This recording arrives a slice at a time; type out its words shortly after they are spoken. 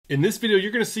In this video,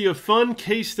 you're going to see a fun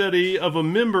case study of a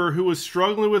member who was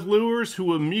struggling with lures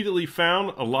who immediately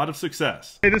found a lot of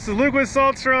success. Hey, this is Luke with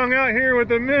Salt Strong out here with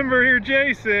a member here,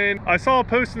 Jason. I saw a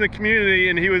post in the community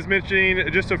and he was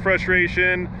mentioning just a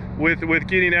frustration with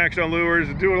getting action on lures,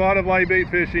 do a lot of light bait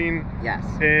fishing. Yes.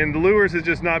 And the lures has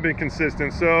just not been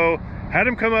consistent. So had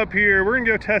him come up here. We're gonna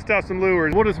go test out some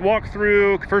lures. We'll just walk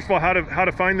through, first of all, how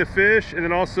to find the fish, and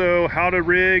then also how to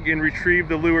rig and retrieve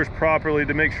the lures properly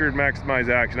to make sure to maximize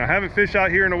action. I haven't fished out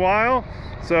here in a while,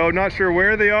 so not sure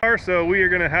where they are, so we are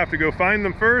gonna have to go find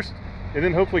them first and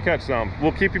then hopefully catch some.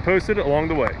 We'll keep you posted along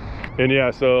the way. And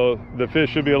yeah, so the fish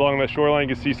should be along that shoreline.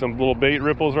 You can see some little bait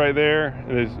ripples right there.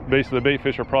 And basically the bait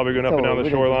fish are probably going up and down the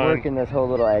shoreline. Working this whole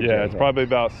little edge. Yeah, it's probably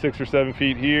about 6 or 7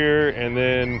 feet here, and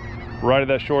then right at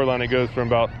that shoreline it goes from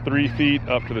about 3 feet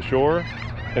up to the shore.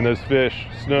 And those fish,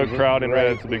 snook, trout, and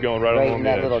reds will be going right along the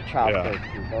edge. Right in that little trout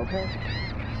yeah. Okay.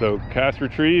 So cast,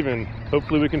 retrieve, and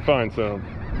hopefully we can find some.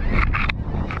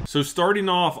 So starting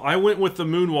off, I went with the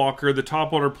Moonwalker, the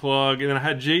topwater plug, and then I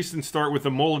had Jason start with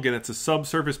the Mulligan. It's a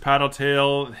subsurface paddle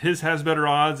tail. His has better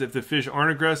odds if the fish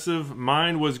aren't aggressive.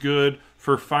 Mine was good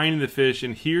for finding the fish,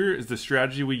 and here is the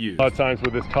strategy we use. A lot of times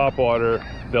with this topwater,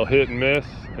 they'll hit and miss,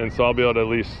 and so I'll be able to at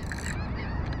least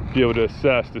be able to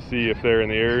assess to see if they're in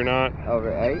the area or not. Oh,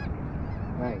 right.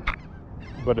 Right.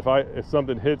 But if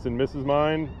something hits and misses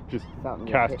mine, just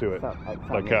cast to it.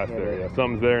 Like cast there. Yeah,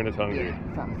 something's there and it's hungry.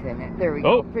 Yeah, something's in it. There we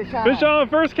go. Fish on. Fish on,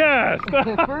 first cast.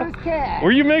 First cast.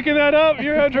 Were you making that up?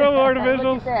 You're having trouble with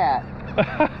artificials? Look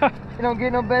at that. You don't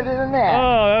get no better than that.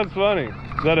 Oh, that's funny.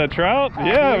 Is that a trout?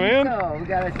 Yeah, man. So we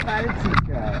got a spotted sea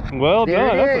trout. Well there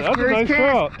done. That's a nice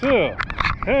trout too.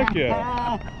 Heck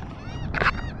yeah.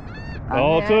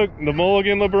 All took the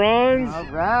Mulligan LeBrons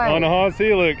on a Haas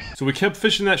Helix. So we kept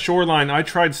fishing that shoreline. I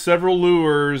tried several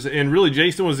lures, and really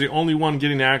Jason was the only one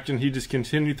getting action. He just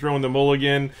continued throwing the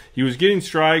Mulligan. He was getting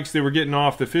strikes. They were getting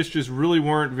off. The fish just really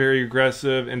weren't very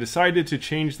aggressive, and decided to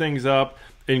change things up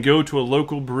and go to a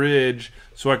local bridge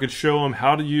so I could show him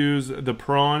how to use the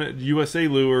Prawn USA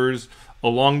lures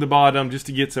along the bottom just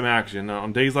to get some action.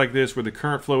 On days like this where the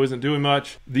current flow isn't doing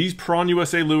much, these Prawn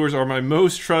USA lures are my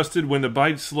most trusted when the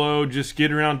bite's slow, just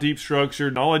get around deep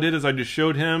structure. All I did is I just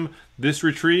showed him this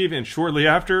retrieve, and shortly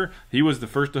after, he was the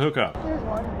first to hook up. There's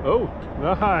one. Oh,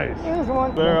 nice. There's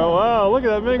one. There, oh, wow, look at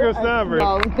that mangrove snapper.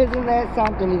 Oh, isn't that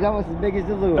something? He's almost as big as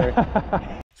the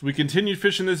lure. So we continued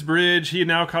fishing this bridge. He had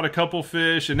now caught a couple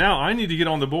fish, and now I need to get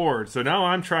on the board. So now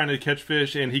I'm trying to catch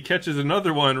fish, and he catches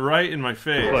another one right in my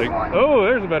face. Like, oh,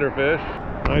 there's a better fish.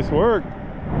 Nice work.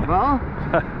 Well,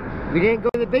 we didn't go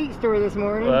to the bait store this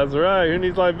morning. Well, that's right. Who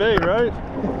needs live bait, right?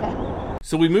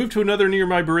 So we moved to another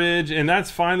nearby bridge, and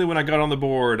that's finally when I got on the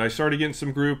board. I started getting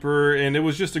some grouper, and it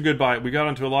was just a good bite. We got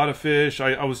onto a lot of fish.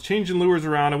 I was changing lures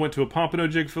around. I went to a pompano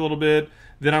jig for a little bit.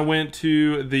 Then I went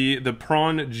to the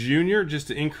Prawn Junior just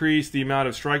to increase the amount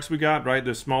of strikes we got, right?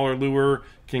 The smaller lure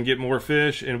can get more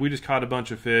fish, and we just caught a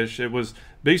bunch of fish. It was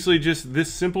basically just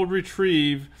this simple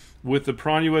retrieve with the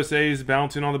Prawn USA's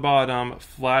bouncing on the bottom,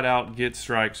 flat out get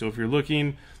strikes. So if you're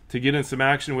looking to get in some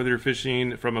action, whether you're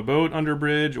fishing from a boat under a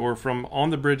bridge or from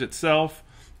on the bridge itself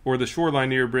or the shoreline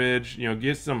near a bridge, you know,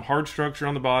 get some hard structure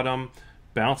on the bottom,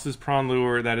 bounce this prawn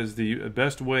lure. That is the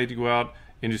best way to go out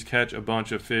and just catch a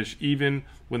bunch of fish, even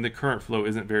when the current flow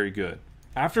isn't very good.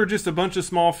 After just a bunch of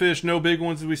small fish, no big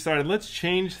ones, we decided let's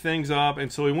change things up,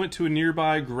 and so we went to a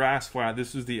nearby grass flat.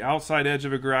 This is the outside edge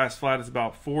of a grass flat. It's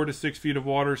about 4 to 6 feet of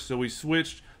water, so we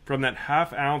switched from that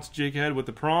half-ounce jig head with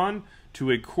the prawn to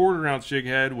a 1/4 ounce jig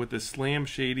head with the Slam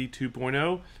Shady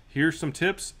 2.0. Here's some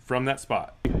tips from that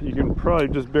spot. You can probably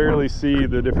just barely see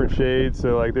the different shades.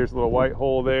 So like there's a little white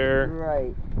hole there.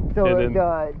 Right. So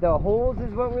the holes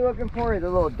is what we're looking for, or the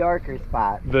little darker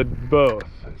spot? Both.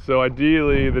 So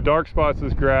ideally the dark spots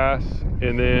is grass,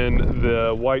 and then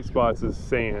the white spots is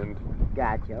sand.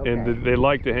 Gotcha. Okay. And they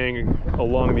like to hang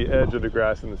along the edge of the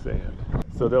grass and the sand.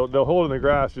 So they'll hold in the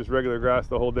grass, just regular grass,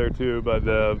 they'll hold there too, but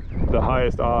the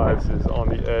highest odds is on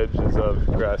the edges of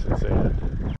grass and sand.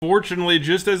 Fortunately,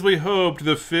 just as we hoped,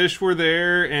 the fish were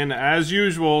there, and as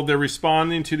usual, they're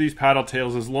responding to these paddle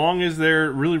tails. As long as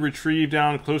they're really retrieved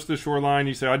down close to the shoreline,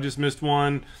 you say, I just missed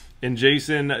one, and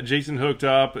Jason hooked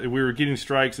up, and we were getting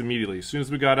strikes immediately. As soon as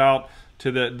we got out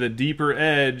to the deeper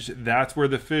edge, that's where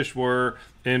the fish were,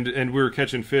 and we were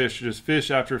catching fish, just fish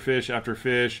after fish after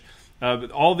fish.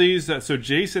 All these, so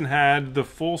Jason had the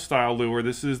full style lure.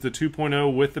 This is the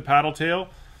 2.0 with the paddle tail.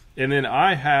 And then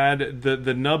I had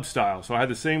the nub style. So I had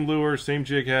the same lure, same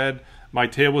jig head. My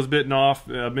tail was bitten off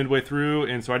midway through,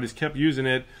 and so I just kept using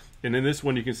it. And in this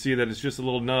one, you can see that it's just a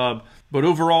little nub. But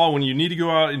overall, when you need to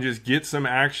go out and just get some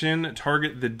action,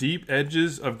 target the deep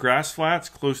edges of grass flats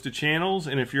close to channels.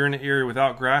 And if you're in an area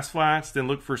without grass flats, then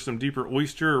look for some deeper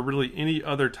oyster or really any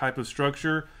other type of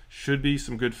structure. Should be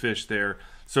some good fish there.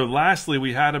 So lastly,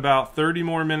 we had about 30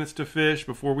 more minutes to fish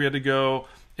before we had to go,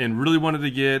 and really wanted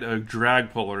to get a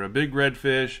drag puller, a big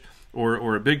redfish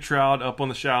or a big trout up on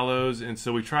the shallows. And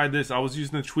so we tried this. I was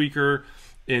using the tweaker,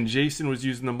 and Jason was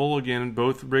using the mulligan,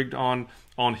 both rigged on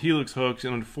helix hooks,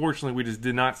 and unfortunately we just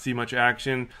did not see much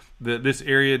action. This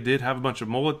area did have a bunch of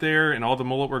mullet there, and all the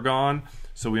mullet were gone,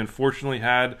 so we unfortunately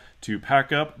had to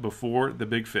pack up before the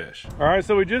big fish. All right,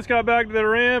 so we just got back to the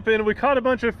ramp and we caught a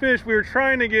bunch of fish. We were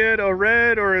trying to get a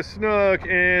red or a snook,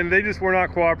 and they just were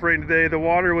not cooperating today. The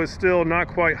water was still not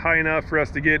quite high enough for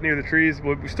us to get near the trees,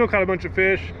 but we still caught a bunch of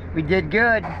fish. We did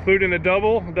good. Including a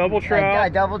double trout. A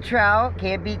double trout,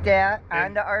 can't beat that.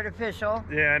 On the artificial.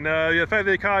 Yeah, and the fact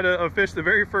they caught a fish the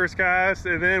very first cast,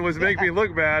 and then was making me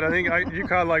look bad. I think you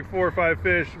caught like 4 or 5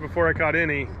 fish before I caught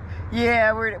any.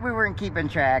 Yeah, we weren't keeping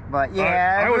track, but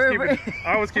yeah.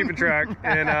 I was keeping track,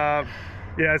 and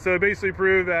yeah, so it basically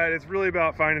proved that it's really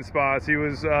about finding spots. He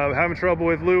was having trouble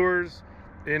with lures,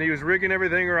 and he was rigging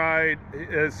everything right.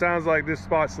 It sounds like this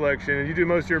spot selection. You do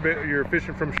most of your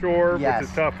fishing from shore, yes, which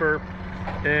is tougher,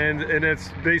 and it's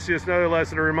basically just another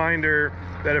lesson, a reminder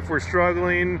that if we're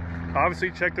struggling,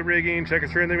 obviously check the rigging, check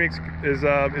if everything is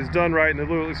done right and the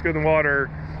lure looks good in the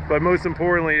water. But most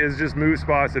importantly is just move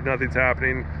spots if nothing's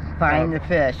happening. Find the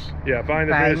fish. Yeah, find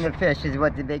the fish is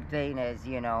what the big thing is,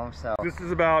 you know. So this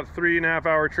is about 3.5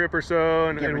 hour trip or so,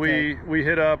 and we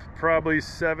hit up probably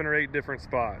 7 or 8 different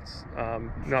spots.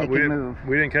 We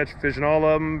didn't catch fish in all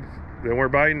of them. They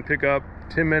weren't biting. Pick up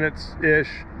 10 minutes ish.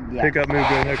 Yes. Pick up, move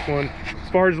to the next one. As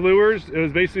far as lures, it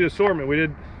was basically assortment. We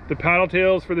did the paddle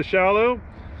tails for the shallow,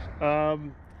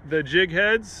 the jig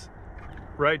heads.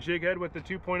 Right jig head with the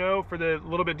 2.0 for the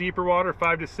little bit deeper water,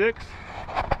 5 to 6,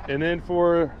 and then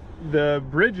for the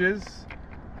bridges,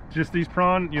 just these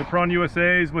prawn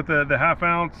USAs with the ½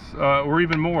 ounce or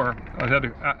even more. I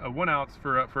had a 1 ounce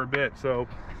for a bit. So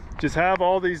just have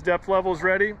all these depth levels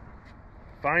ready,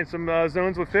 find some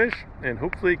zones with fish, and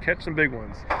hopefully catch some big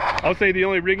ones. I'll say the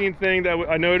only rigging thing that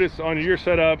I noticed on your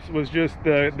setups was just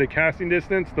the casting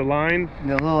distance, the line.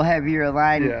 The little heavier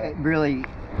line, yeah, really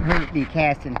hurt me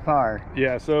casting far.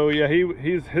 Yeah, so yeah,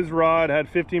 his rod had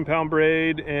 15-pound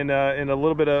braid and a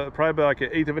little bit of probably like an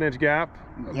 1/8 of an inch gap,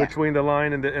 yeah, between the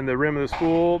line and the rim of the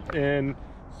spool, and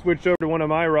switched over to one of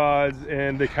my rods,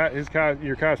 and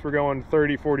your casts were going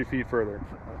 30-40 feet further.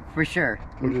 For sure,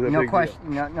 no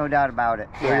question, no doubt about it.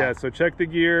 So yeah, so check the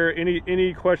gear.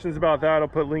 Any questions about that, I'll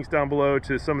put links down below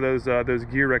to some of those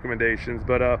gear recommendations.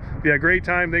 But yeah, great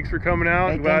time. Thanks for coming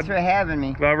out. Hey, thanks for having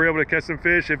me. Glad we're able to catch some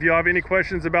fish. If you have any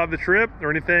questions about the trip or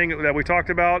anything that we talked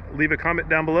about, leave a comment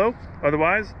down below.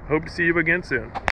 Otherwise, hope to see you again soon.